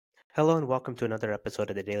Hello and welcome to another episode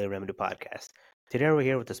of the Daily Remedy Podcast. Today we're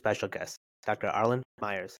here with a special guest, Dr. Arlen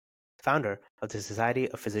Meyers, founder of the Society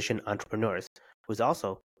of Physician Entrepreneurs, who is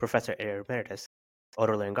also Professor Emeritus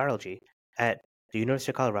Otolaryngology at the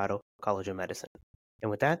University of Colorado College of Medicine. And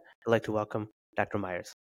with that, I'd like to welcome Dr.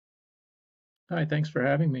 Meyers. Hi, thanks for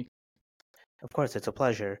having me. Of course, it's a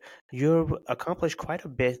pleasure. You've accomplished quite a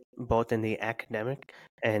bit both in the academic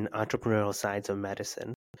and entrepreneurial sides of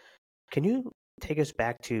medicine. Can you take us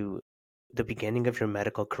back to the beginning of your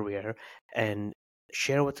medical career and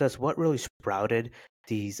share with us what really sprouted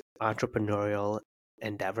these entrepreneurial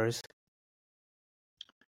endeavors?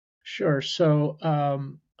 Sure.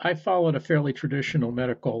 I followed a fairly traditional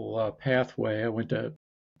medical pathway. I went to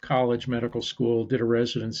college, medical school, did a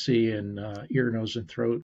residency in ear, nose, and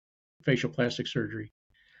throat facial plastic surgery.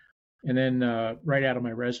 And then right out of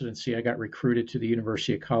my residency, I got recruited to the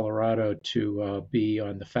University of Colorado to be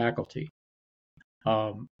on the faculty.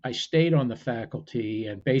 I stayed on the faculty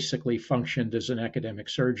and basically functioned as an academic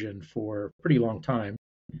surgeon for a pretty long time.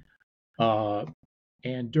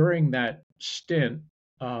 And during that stint,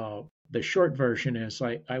 the short version is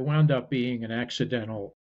I wound up being an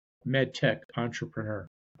accidental med tech entrepreneur.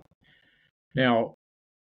 Now,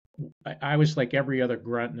 I was like every other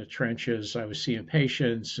grunt in the trenches. I was seeing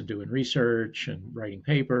patients and doing research and writing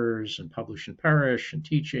papers and publish and perish and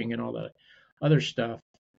teaching and all that other stuff.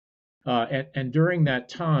 And during that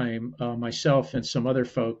time, myself and some other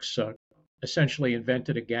folks essentially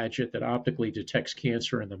invented a gadget that optically detects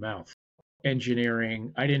cancer in the mouth.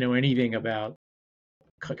 Engineering, I didn't know anything about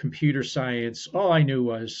computer science. All I knew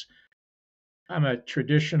was I'm a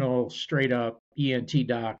traditional, straight up ENT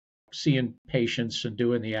doc, seeing patients and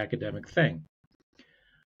doing the academic thing.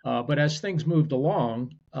 But as things moved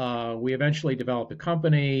along, we eventually developed a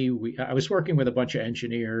company. I was working with a bunch of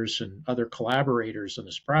engineers and other collaborators on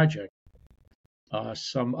this project,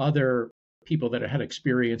 some other people that had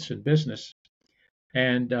experience in business.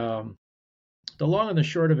 And the long and the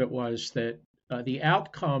short of it was that the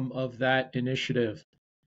outcome of that initiative,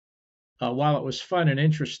 while it was fun and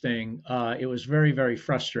interesting, it was very, very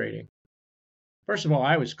frustrating. First of all,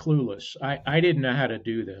 I was clueless. I didn't know how to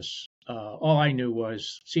do this. All I knew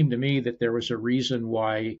seemed to me that there was a reason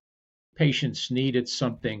why patients needed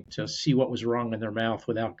something to see what was wrong in their mouth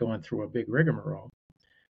without going through a big rigmarole.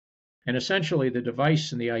 And essentially, the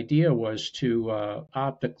device and the idea was to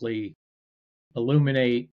optically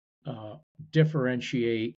illuminate,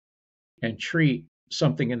 differentiate, and treat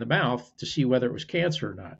something in the mouth to see whether it was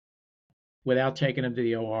cancer or not, without taking them to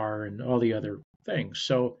the OR and all the other things.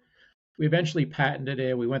 So we eventually patented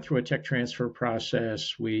it. We went through a tech transfer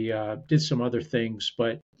process. We did some other things,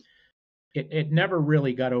 but it never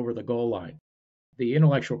really got over the goal line. The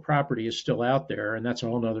intellectual property is still out there, and that's a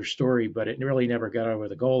whole other story, but it really never got over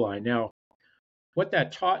the goal line. Now, what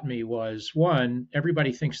that taught me was, one,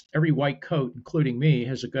 everybody thinks, every white coat, including me,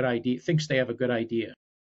 has a good idea, thinks they have a good idea.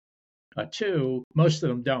 Two, most of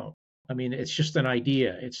them don't. I mean, it's just an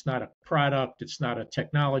idea. It's not a product. It's not a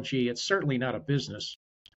technology. It's certainly not a business.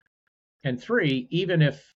 And three, even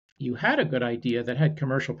if you had a good idea that had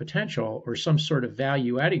commercial potential or some sort of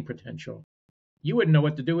value adding potential, you wouldn't know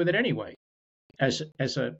what to do with it anyway. As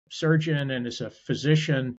a surgeon and as a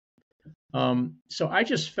physician, so I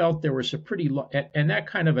just felt there was a and that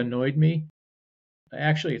kind of annoyed me.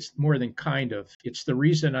 Actually, it's more than kind of. It's the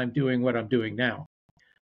reason I'm doing what I'm doing now.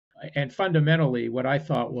 And fundamentally, what I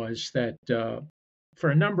thought was that for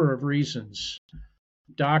a number of reasons,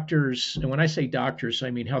 doctors, and when I say doctors,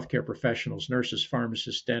 I mean healthcare professionals, nurses,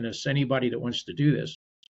 pharmacists, dentists, anybody that wants to do this,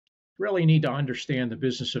 really need to understand the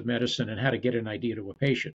business of medicine and how to get an idea to a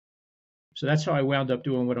patient. So that's how I wound up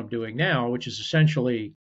doing what I'm doing now, which is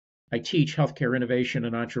essentially I teach healthcare innovation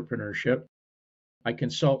and entrepreneurship. I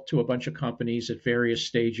consult to a bunch of companies at various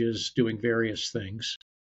stages doing various things.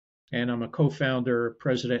 And I'm a co-founder,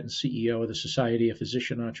 president, and CEO of the Society of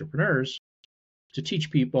Physician Entrepreneurs to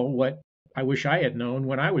teach people what I wish I had known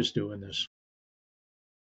when I was doing this.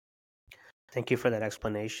 Thank you for that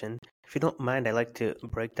explanation. If you don't mind, I'd like to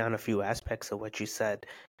break down a few aspects of what you said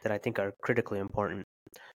that I think are critically important.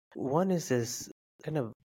 One is this kind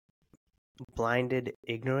of blinded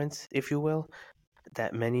ignorance, if you will,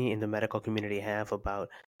 that many in the medical community have about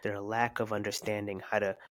their lack of understanding how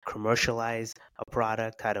to commercialize a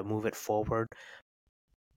product, how to move it forward.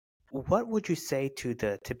 What would you say to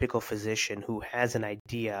the typical physician who has an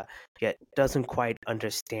idea yet doesn't quite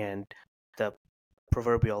understand the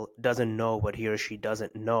proverbial, doesn't know what he or she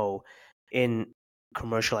doesn't know in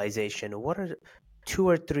commercialization? What are two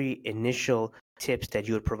or three initial tips that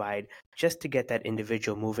you would provide just to get that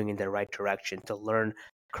individual moving in the right direction to learn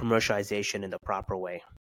commercialization in the proper way?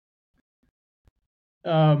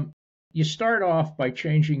 you start off by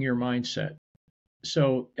changing your mindset.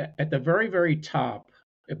 So at the very, very top,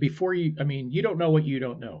 before you, I mean, you don't know what you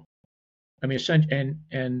don't know. I mean,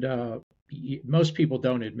 most people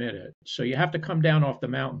don't admit it. So you have to come down off the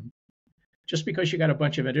mountain. Just because you got a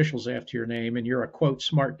bunch of initials after your name and you're a quote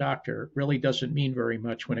smart doctor really doesn't mean very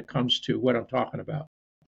much when it comes to what I'm talking about.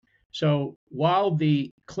 So while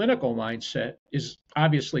the clinical mindset is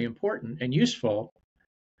obviously important and useful,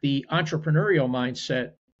 the entrepreneurial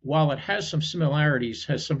mindset, while it has some similarities,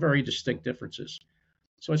 has some very distinct differences.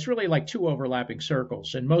 So it's really like two overlapping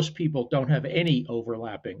circles, and most people don't have any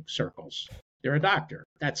overlapping circles. They're a doctor,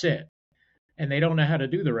 that's it. And they don't know how to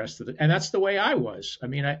do the rest of it. And that's the way I was. I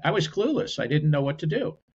mean, I was clueless. I didn't know what to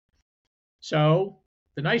do. So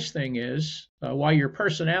the nice thing is, while your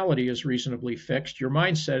personality is reasonably fixed, your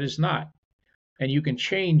mindset is not. And you can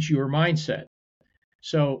change your mindset.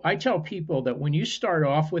 So I tell people that when you start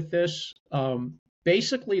off with this,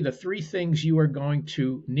 basically the three things you are going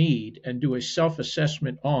to need and do a self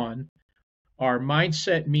assessment on are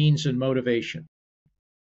mindset, means, and motivation.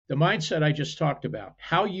 The mindset I just talked about,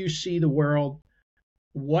 how you see the world,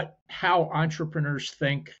 how entrepreneurs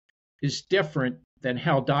think is different than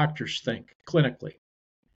how doctors think clinically.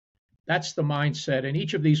 That's the mindset. And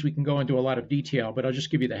each of these we can go into a lot of detail, but I'll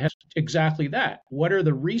just give you the head. Exactly that. What are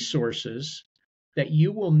the resources that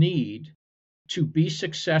you will need to be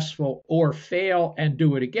successful or fail and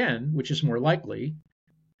do it again, which is more likely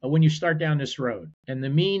when you start down this road? And the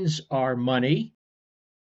means are money,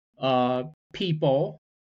 people,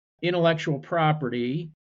 intellectual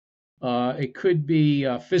property. It could be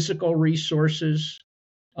physical resources.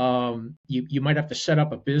 You might have to set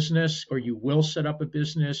up a business, or you will set up a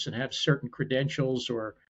business and have certain credentials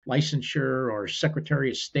or licensure or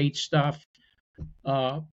Secretary of State stuff.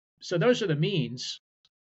 So those are the means.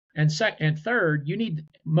 And third, you need,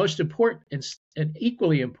 most important and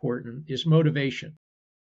equally important, is motivation.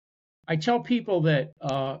 I tell people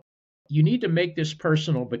that you need to make this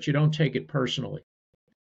personal, but you don't take it personally.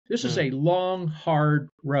 This is a long, hard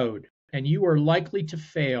road, and you are likely to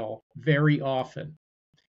fail very often.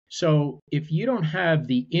 So if you don't have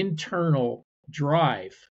the internal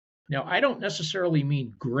drive, now I don't necessarily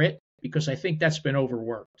mean grit, because I think that's been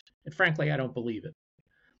overworked. And frankly, I don't believe it.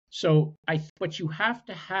 So but you have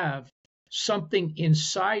to have something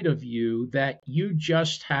inside of you that you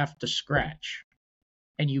just have to scratch,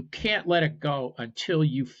 and you can't let it go until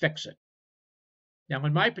you fix it. Now,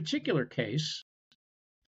 in my particular case,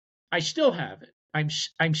 I still have it.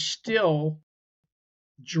 I'm still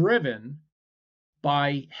driven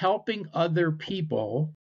by helping other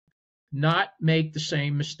people not make the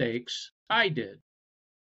same mistakes I did.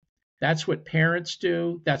 That's what parents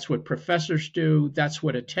do. That's what professors do. That's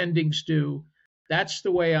what attendings do. That's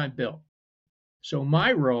the way I'm built. So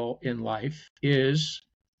my role in life is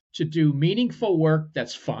to do meaningful work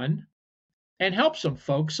that's fun and help some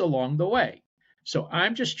folks along the way. So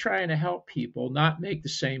I'm just trying to help people not make the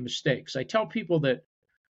same mistakes. I tell people that,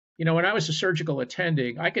 when I was a surgical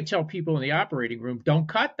attending, I could tell people in the operating room, don't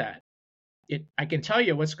cut that. I can tell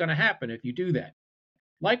you what's going to happen if you do that.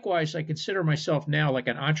 Likewise, I consider myself now like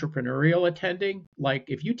an entrepreneurial attending. Like,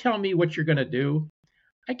 if you tell me what you're going to do,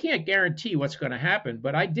 I can't guarantee what's going to happen,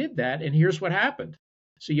 but I did that, and here's what happened.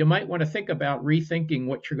 So you might want to think about rethinking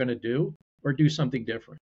what you're going to do or do something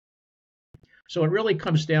different. So it really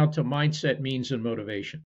comes down to mindset, means, and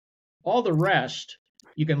motivation. All the rest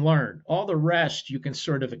you can learn. All the rest you can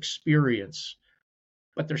sort of experience.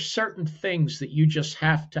 But there's certain things that you just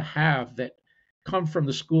have to have that come from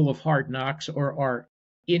the school of hard knocks, or are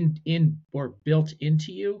in or built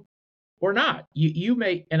into you, or not. You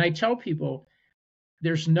may, and I tell people,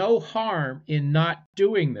 there's no harm in not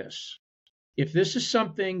doing this. If this is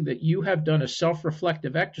something that you have done a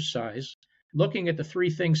self-reflective exercise, looking at the three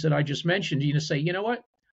things that I just mentioned, you say, you know what?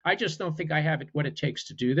 I just don't think I have what it takes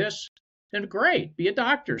to do this. Then great, be a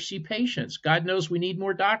doctor, see patients. God knows we need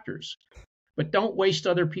more doctors. But don't waste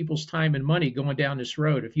other people's time and money going down this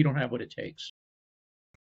road if you don't have what it takes.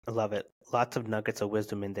 I love it. Lots of nuggets of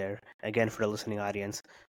wisdom in there. Again, for the listening audience,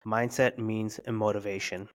 mindset, means, and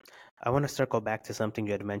motivation. I want to circle back to something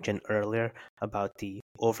you had mentioned earlier about the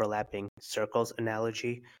overlapping circles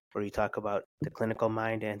analogy, where you talk about the clinical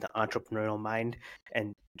mind and the entrepreneurial mind,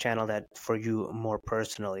 and channel that for you more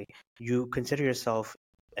personally. You consider yourself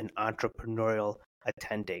an entrepreneurial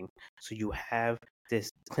attending. So you have this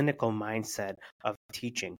clinical mindset of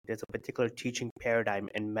teaching. There's a particular teaching paradigm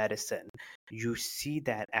in medicine. You see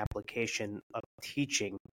that application of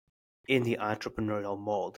teaching in the entrepreneurial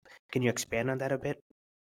mold. Can you expand on that a bit?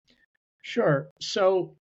 Sure.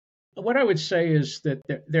 So What I would say is that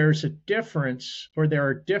there's a difference, or there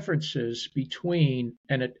are differences between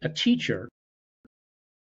a teacher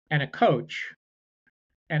and a coach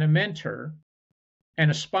and a mentor and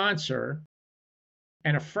a sponsor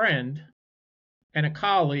and a friend and a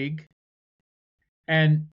colleague.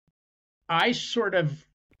 And I sort of,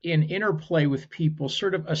 in interplay with people,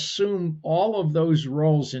 sort of assume all of those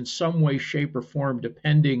roles in some way, shape, or form,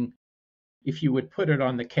 depending if you would put it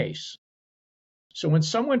on the case. So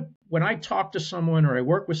when I talk to someone or I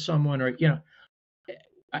work with someone, or,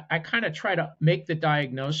 I kind of try to make the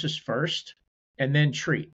diagnosis first and then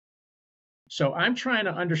treat. So I'm trying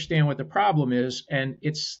to understand what the problem is, and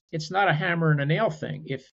it's not a hammer and a nail thing.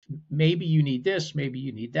 If maybe you need this, maybe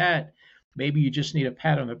you need that, maybe you just need a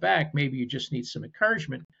pat on the back, maybe you just need some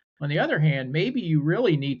encouragement. On the other hand, maybe you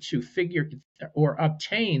really need to figure or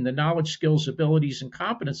obtain the knowledge, skills, abilities, and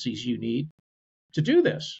competencies you need to do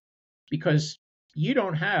this, because you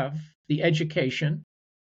don't have the education,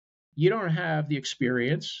 you don't have the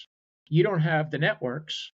experience, you don't have the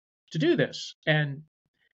networks to do this. And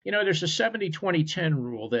there's a 70-20-10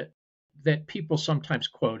 rule that people sometimes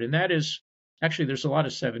quote, and that is, actually there's a lot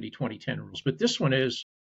of 70-20-10 rules, but this one is,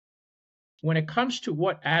 when it comes to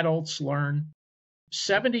what adults learn,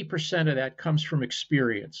 70% of that comes from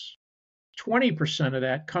experience, 20% of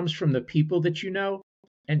that comes from the people that you know,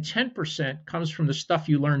 and 10% comes from the stuff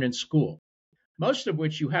you learn in school, most of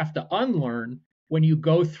which you have to unlearn when you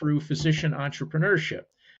go through physician entrepreneurship.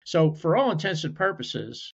 So for all intents and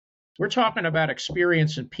purposes, we're talking about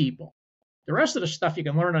experience and people. The rest of the stuff you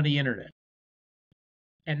can learn on the internet.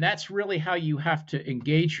 And that's really how you have to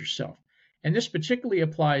engage yourself. And this particularly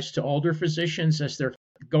applies to older physicians as they're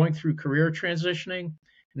going through career transitioning,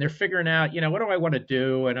 and they're figuring out, what do I want to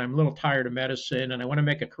do? And I'm a little tired of medicine and I want to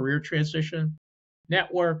make a career transition.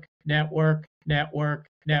 Network, network, network,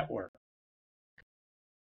 network.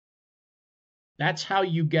 That's how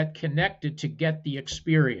you get connected to get the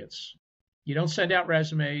experience. You don't send out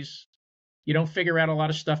resumes. You don't figure out a lot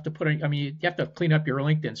of stuff to put in. I mean, you have to clean up your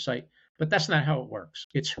LinkedIn site, but that's not how it works.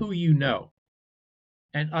 It's who you know.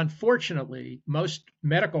 And unfortunately, most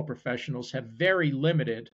medical professionals have very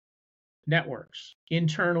limited networks,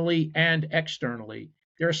 internally and externally.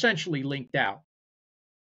 They're essentially linked out.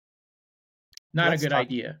 Not a good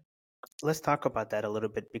idea. Let's talk about that a little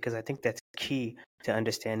bit, because I think that's key to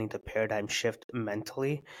understanding the paradigm shift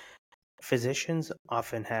mentally. Physicians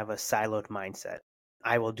often have a siloed mindset.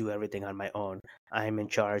 I will do everything on my own. I am in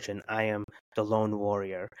charge and I am the lone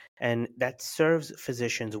warrior. And that serves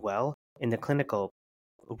physicians well in the clinical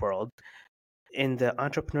world. In the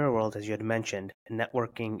entrepreneur world, as you had mentioned,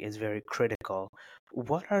 networking is very critical.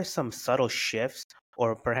 What are some subtle shifts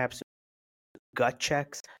or perhaps gut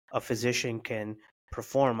checks a physician can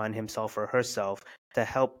perform on himself or herself to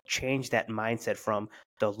help change that mindset from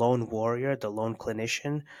the lone warrior, the lone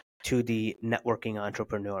clinician, to the networking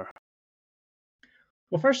entrepreneur?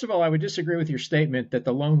 Well, first of all, I would disagree with your statement that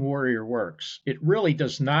the lone warrior works. It really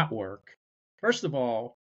does not work. First of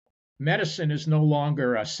all, medicine is no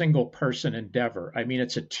longer a single person endeavor. I mean,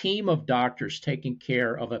 it's a team of doctors taking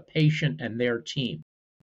care of a patient and their team,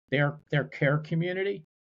 their care community.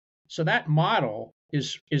 So that model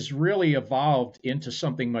is really evolved into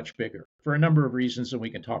something much bigger for a number of reasons, and we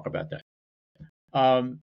can talk about that.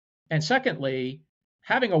 And secondly,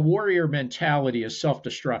 having a warrior mentality is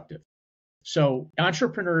self-destructive. So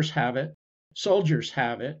entrepreneurs have it, soldiers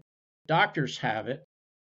have it, doctors have it,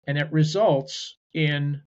 and it results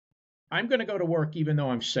in, I'm going to go to work even though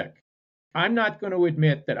I'm sick. I'm not going to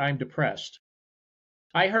admit that I'm depressed.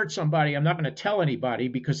 I hurt somebody, I'm not going to tell anybody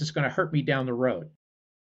because it's going to hurt me down the road.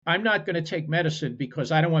 I'm not going to take medicine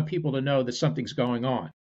because I don't want people to know that something's going on.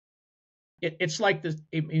 It's like this.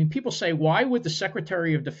 I mean, people say, why would the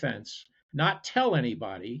Secretary of Defense not tell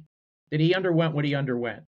anybody that he underwent what he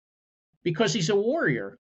underwent? Because he's a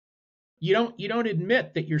warrior. You don't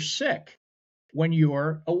admit that you're sick when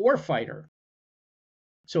you're a warfighter.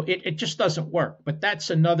 So it just doesn't work. But that's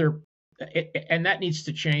another, and that needs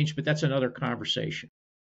to change. But that's another conversation.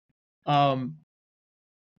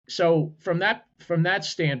 So from that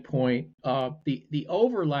standpoint, the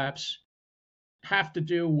overlaps have to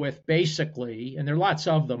do with, basically, and there are lots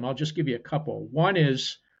of them. I'll just give you a couple. One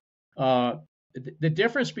is the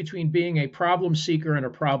difference between being a problem seeker and a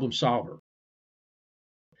problem solver.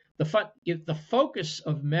 The focus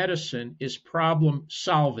of medicine is problem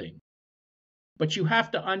solving, but you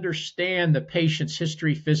have to understand the patient's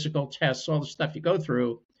history, physical tests, all the stuff you go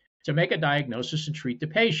through to make a diagnosis and treat the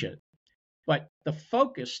patient. But the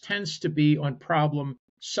focus tends to be on problem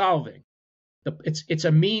solving. It's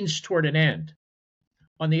a means toward an end.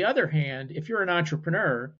 On the other hand, if you're an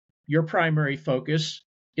entrepreneur, your primary focus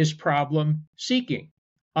is problem seeking,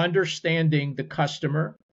 understanding the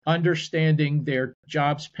customer, understanding their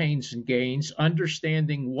jobs, pains, and gains,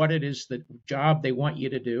 understanding what it is the job they want you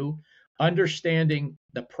to do, understanding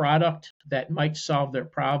the product that might solve their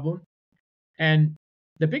problem. And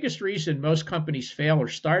the biggest reason most companies fail or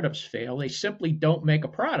startups fail, they simply don't make a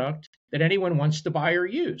product that anyone wants to buy or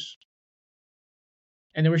use.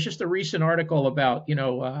 And there was just a recent article about,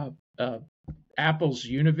 Apple's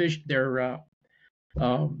Univision,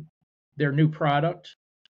 their new product,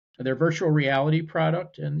 their virtual reality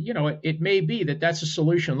product. And, it may be that that's a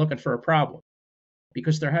solution looking for a problem,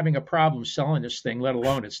 because they're having a problem selling this thing, let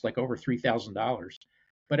alone it's like over $3,000.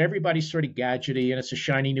 But everybody's sort of gadgety and it's a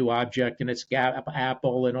shiny new object and it's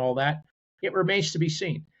Apple and all that. It remains to be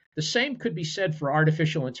seen. The same could be said for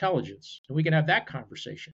artificial intelligence, and we can have that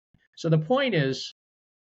conversation. So the point is,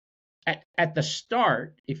 at the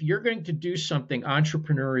start, if you're going to do something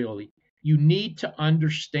entrepreneurially, you need to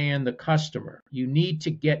understand the customer. You need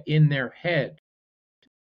to get in their head.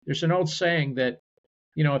 There's an old saying that,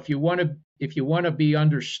 if you want to be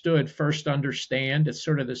understood, first understand. It's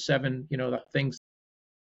sort of the seven, the things.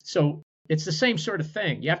 So it's the same sort of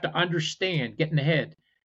thing. You have to understand, get in the head.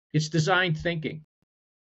 It's design thinking.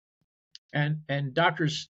 And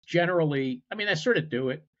doctors generally, they sort of do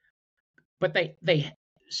it, but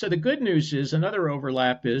so the good news is, another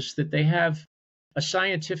overlap is that they have a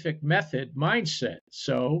scientific method mindset.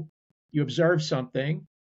 So you observe something,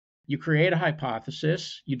 you create a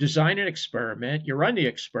hypothesis, you design an experiment, you run the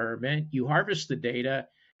experiment, you harvest the data,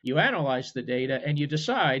 you analyze the data, and you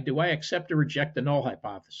decide, do I accept or reject the null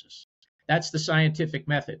hypothesis? That's the scientific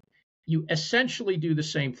method. You essentially do the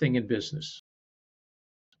same thing in business.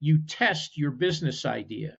 You test your business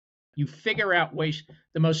idea. You figure out ways.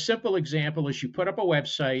 The most simple example is you put up a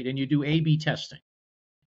website and you do A/B testing.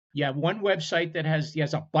 You have one website that has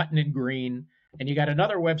a button in green, and you got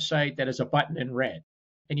another website that has a button in red.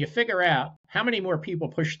 And you figure out how many more people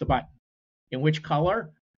push the button, in which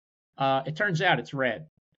color. It turns out it's red.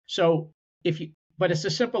 So but it's a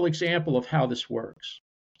simple example of how this works.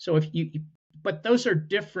 So but those are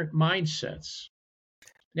different mindsets.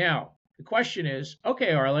 Now, the question is,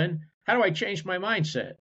 okay, Arlen, how do I change my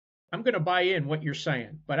mindset? I'm going to buy in what you're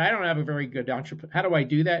saying, but I don't have a very good entrepreneur. How do I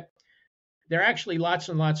do that? There are actually lots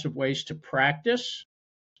and lots of ways to practice.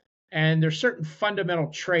 And there's certain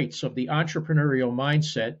fundamental traits of the entrepreneurial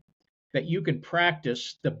mindset that you can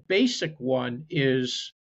practice. The basic one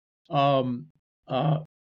is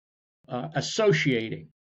associating.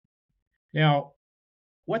 Now,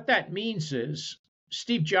 what that means is,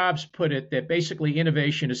 Steve Jobs put it that basically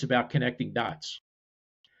innovation is about connecting dots.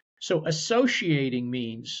 So associating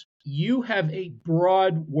means you have a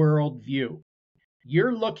broad world view.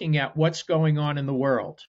 You're looking at what's going on in the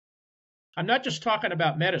world. I'm not just talking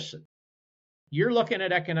about medicine. You're looking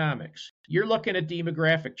at economics. You're looking at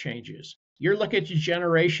demographic changes. You're looking at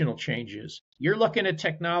generational changes. You're looking at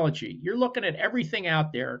technology. You're looking at everything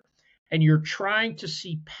out there, and you're trying to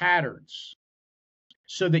see patterns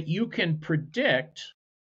so that you can predict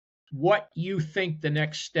what you think the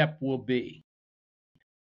next step will be.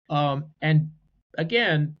 And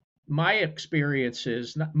again, my experience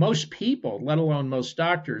is most people, let alone most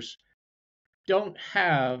doctors, don't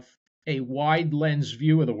have a wide lens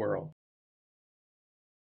view of the world.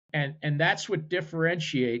 And that's what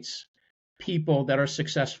differentiates people that are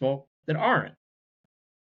successful that aren't.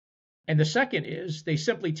 And the second is they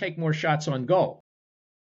simply take more shots on goal.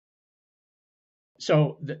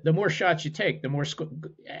 So the more shots you take, the more,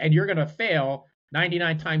 and you're going to fail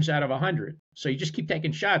 99 times out of 100. So you just keep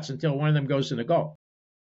taking shots until one of them goes in the goal.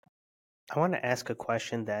 I want to ask a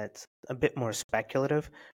question that's a bit more speculative,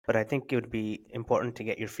 but I think it would be important to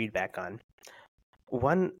get your feedback on.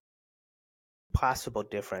 One possible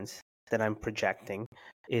difference that I'm projecting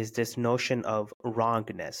is this notion of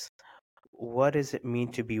wrongness. What does it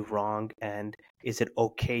mean to be wrong, and is it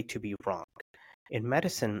okay to be wrong? In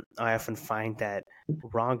medicine, I often find that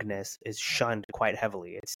wrongness is shunned quite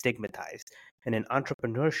heavily. It's stigmatized. And in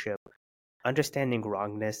entrepreneurship, understanding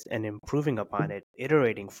wrongness and improving upon it,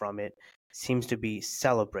 iterating from it, seems to be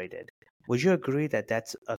celebrated. Would you agree that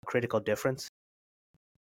that's a critical difference?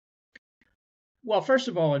 Well, first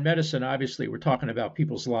of all, in medicine, obviously, we're talking about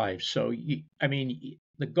people's lives. So,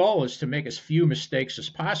 the goal is to make as few mistakes as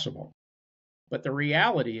possible. But the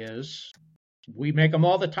reality is we make them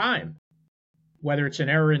all the time, whether it's an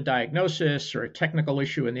error in diagnosis or a technical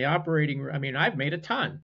issue in the operating room. I've made a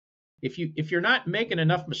ton. If you're not making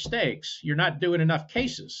enough mistakes, you're not doing enough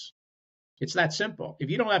cases. It's that simple. If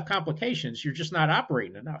you don't have complications, you're just not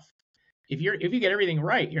operating enough. If you get everything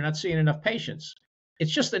right, you're not seeing enough patients.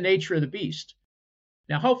 It's just the nature of the beast.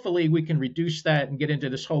 Now, hopefully, we can reduce that and get into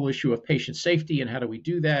this whole issue of patient safety and how do we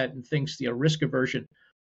do that and things, risk aversion.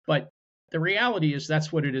 But the reality is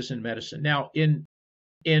that's what it is in medicine. Now, in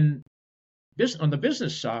on the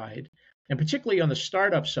business side, and particularly on the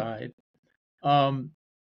startup side, um,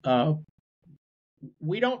 uh,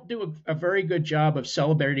 we don't do a very good job of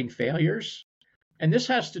celebrating failures. And this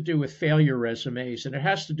has to do with failure resumes, and it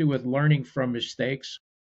has to do with learning from mistakes.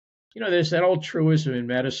 There's that old truism in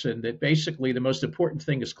medicine that basically the most important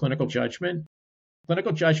thing is clinical judgment.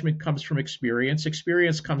 Clinical judgment comes from experience.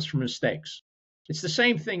 Experience comes from mistakes. It's the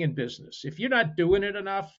same thing in business. If you're not doing it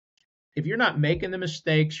enough, if you're not making the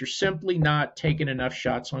mistakes, you're simply not taking enough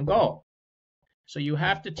shots on goal. So you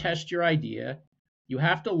have to test your idea. You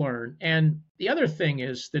have to learn. And the other thing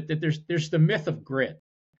is that there's the myth of grit.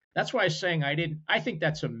 That's why I was saying I think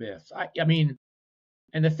that's a myth. I mean,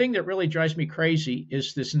 and the thing that really drives me crazy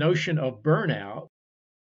is this notion of burnout,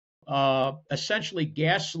 essentially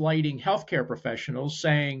gaslighting healthcare professionals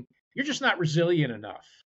saying, you're just not resilient enough.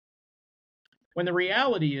 When the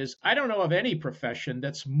reality is, I don't know of any profession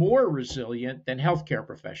that's more resilient than healthcare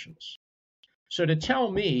professionals. So to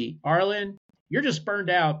tell me, Arlen, you're just burned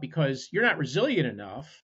out because you're not resilient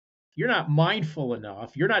enough, you're not mindful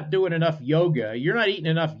enough, you're not doing enough yoga, you're not eating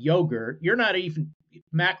enough yogurt, you're not even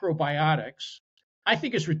macrobiotics, I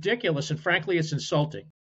think is ridiculous, and frankly, it's insulting.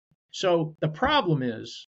 So the problem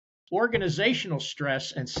is organizational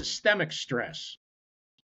stress and systemic stress.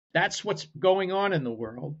 That's what's going on in the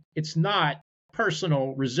world. It's not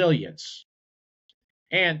personal resilience.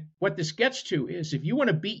 And what this gets to is if you want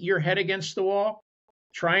to beat your head against the wall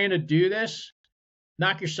trying to do this,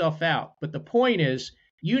 knock yourself out. But the point is,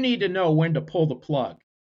 you need to know when to pull the plug.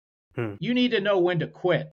 You need to know when to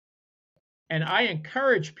quit. And I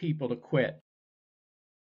encourage people to quit.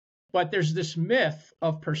 But there's this myth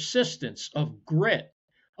of persistence, of grit,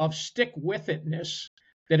 of stick-with-itness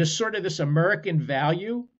that is sort of this American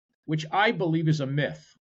value, which I believe is a myth.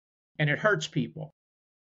 And it hurts people.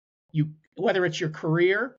 Whether it's your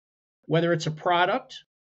career, whether it's a product,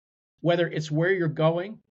 whether it's where you're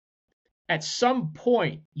going, at some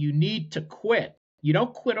point you need to quit. You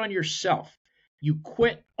don't quit on yourself. You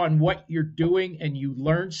quit on what you're doing and you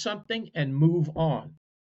learn something and move on.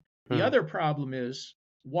 The other problem is,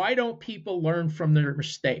 why don't people learn from their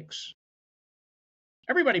mistakes?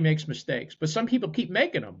 Everybody makes mistakes, but some people keep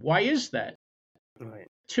making them. Why is that? Right.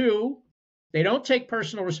 2, they don't take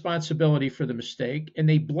personal responsibility for the mistake, and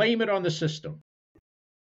they blame it on the system.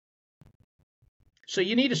 So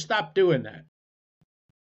you need to stop doing that.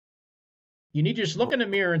 You need to just look in the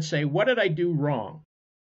mirror and say, what did I do wrong?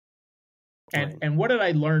 And what did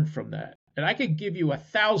I learn from that? And I could give you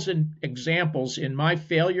 1,000 examples in my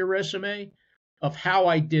failure resume of how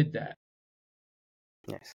I did that.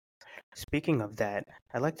 Yes. Speaking of that,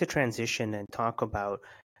 I'd like to transition and talk about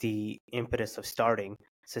the impetus of starting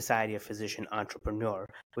Society of Physician Entrepreneur,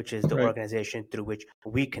 which is the organization through which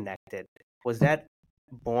we connected. Was that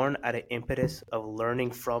born out of impetus of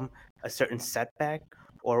learning from a certain setback,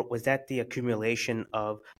 or was that the accumulation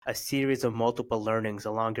of a series of multiple learnings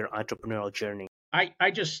along your entrepreneurial journey? I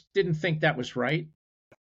just didn't think that was right.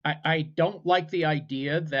 I don't like the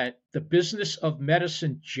idea that the business of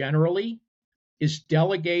medicine generally is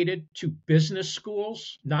delegated to business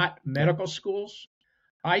schools, not medical schools.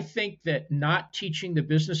 I think that not teaching the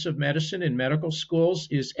business of medicine in medical schools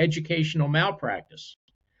is educational malpractice.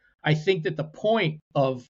 I think that the point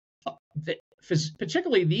of,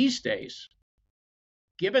 particularly these days,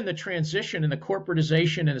 given the transition and the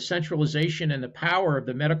corporatization and the centralization and the power of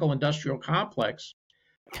the medical industrial complex,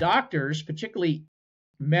 doctors, particularly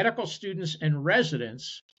medical students and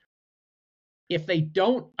residents, if they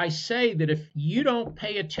don't, I say that if you don't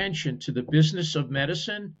pay attention to the business of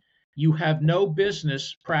medicine, you have no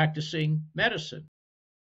business practicing medicine.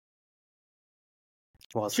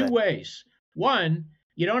 Well said. 2 ways. 1,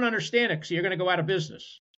 you don't understand it, so you're going to go out of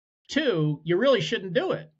business. 2, you really shouldn't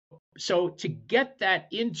do it. So to get that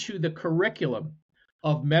into the curriculum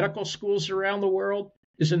of medical schools around the world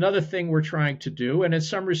is another thing we're trying to do. And in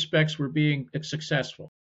some respects, we're being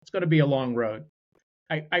successful. It's going to be a long road.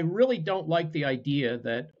 I really don't like the idea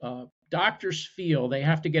that doctors feel they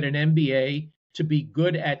have to get an MBA to be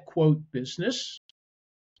good at, quote, business,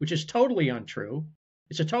 which is totally untrue.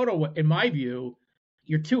 It's a total, in my view,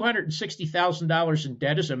 you're $260,000 in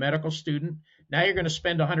debt as a medical student. Now you're going to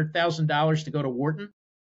spend $100,000 to go to Wharton.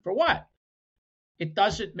 For what? It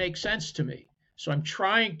doesn't make sense to me. So I'm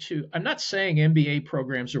not saying MBA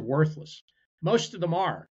programs are worthless. Most of them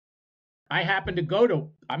are. I happen to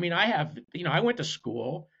I went to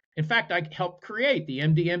school. In fact, I helped create the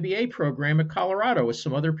MD MBA program at Colorado with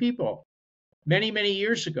some other people many, many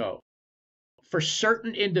years ago. For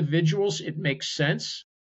certain individuals, it makes sense.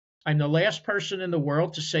 I'm the last person in the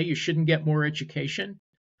world to say you shouldn't get more education,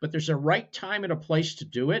 but there's a right time and a place to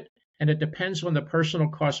do it, and it depends on the personal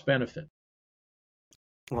cost benefit.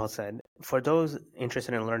 Well said. For those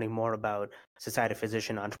interested in learning more about Society of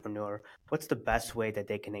Physician Entrepreneur, what's the best way that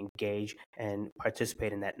they can engage and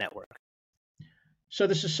participate in that network? So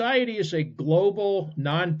the Society is a global,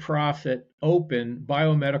 nonprofit, open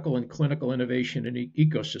biomedical and clinical innovation and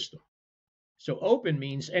ecosystem. So open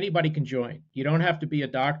means anybody can join. You don't have to be a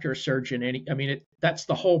doctor, a surgeon, that's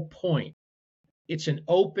the whole point. It's an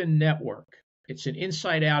open network. It's an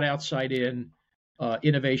inside out, outside in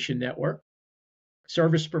innovation network.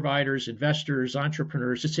 Service providers, investors,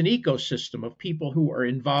 entrepreneurs. It's an ecosystem of people who are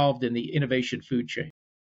involved in the innovation food chain.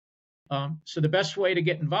 So the best way to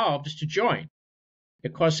get involved is to join.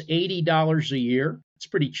 It costs $80 a year. It's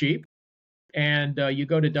pretty cheap. And you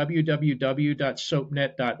go to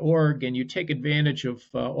www.soapnet.org and you take advantage of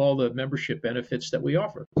all the membership benefits that we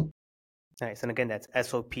offer. Nice. And again, that's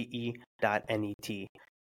SoPE.net.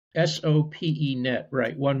 SoPE net,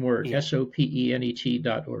 right? One word, Yeah.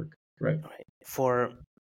 SoPENET.org, right? For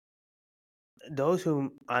those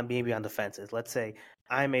who are maybe on the fences, let's say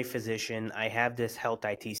I'm a physician, I have this health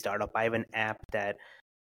IT startup, I have an app that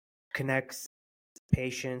connects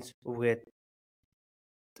patients with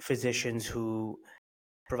physicians who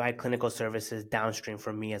provide clinical services downstream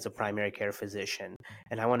from me as a primary care physician.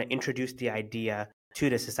 And I want to introduce the idea to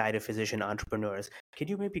the Society of Physician Entrepreneurs. Could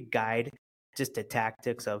you maybe guide just the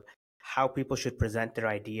tactics of how people should present their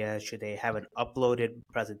ideas? Should they have an uploaded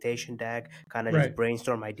presentation deck, kind of just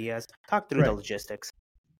brainstorm ideas? Talk through the logistics.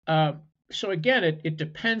 So again, it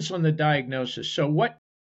depends on the diagnosis.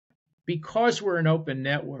 Because we're an open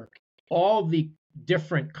network, all the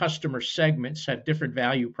different customer segments have different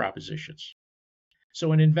value propositions.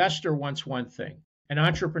 So an investor wants one thing, an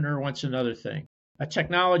entrepreneur wants another thing, a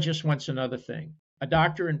technologist wants another thing, a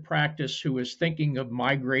doctor in practice who is thinking of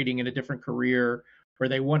migrating in a different career, or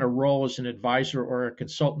they want a role as an advisor or a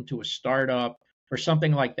consultant to a startup or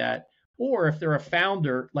something like that. Or if they're a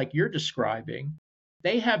founder, like you're describing,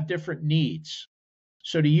 they have different needs.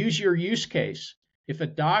 So to use your use case, if a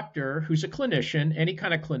doctor who's a clinician, any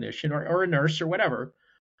kind of clinician or a nurse or whatever,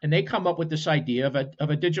 and they come up with this idea of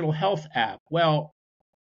a digital health app, well,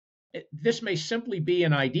 this may simply be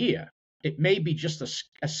an idea. It may be just a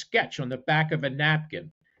sketch on the back of a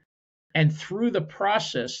napkin. And through the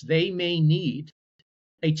process, they may need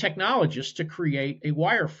a technologist to create a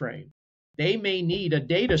wireframe. They may need a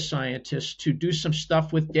data scientist to do some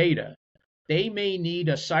stuff with data. They may need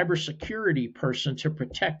a cybersecurity person to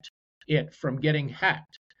protect it from getting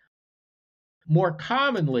hacked. More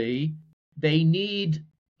commonly, they need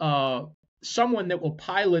someone that will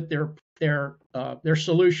pilot their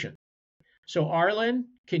solution. So Arlen,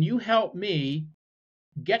 can you help me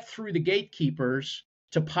get through the gatekeepers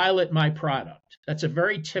to pilot my product? That's a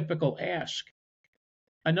very typical ask.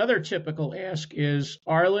 Another typical ask is,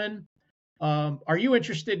 Arlen, are you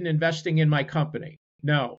interested in investing in my company?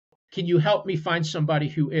 No. Can you help me find somebody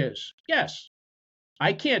who is? Yes.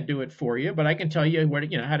 I can't do it for you, but I can tell you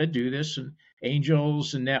how to do this, and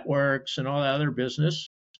angels and networks and all that other business.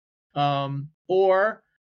 Arlen,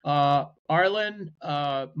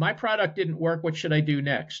 my product didn't work. What should I do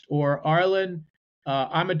next? Or Arlen,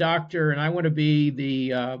 I'm a doctor and I want to be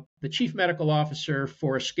the chief medical officer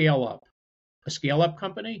for a scale up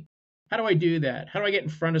company. How do I do that? How do I get in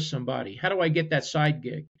front of somebody? How do I get that side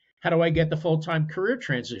gig? How do I get the full-time career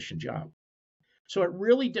transition job? So it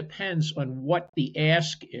really depends on what the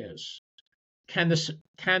ask is. Can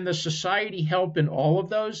the society help in all of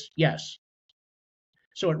those? Yes.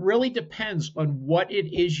 So it really depends on what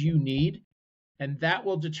it is you need, and that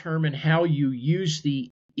will determine how you use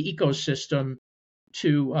the ecosystem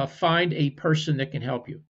to find a person that can help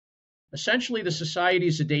you. Essentially, the society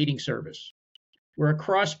is a dating service. We're a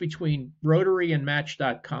cross between Rotary and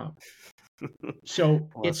Match.com. So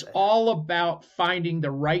it's all about finding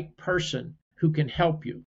the right person who can help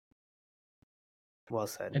you. Well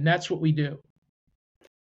said. And that's what we do.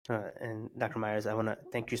 And Dr. Meyers, I want to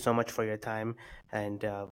thank you so much for your time, and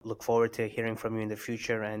look forward to hearing from you in the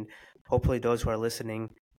future. And hopefully those who are listening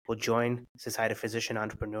will join Society of Physician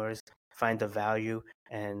Entrepreneurs, find the value,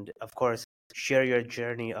 and of course, share your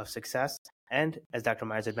journey of success. And as Dr.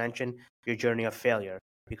 Meyers had mentioned, your journey of failure,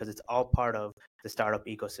 because it's all part of the startup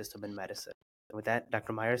ecosystem in medicine. And with that,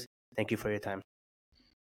 Dr. Meyers, thank you for your time.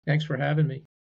 Thanks for having me.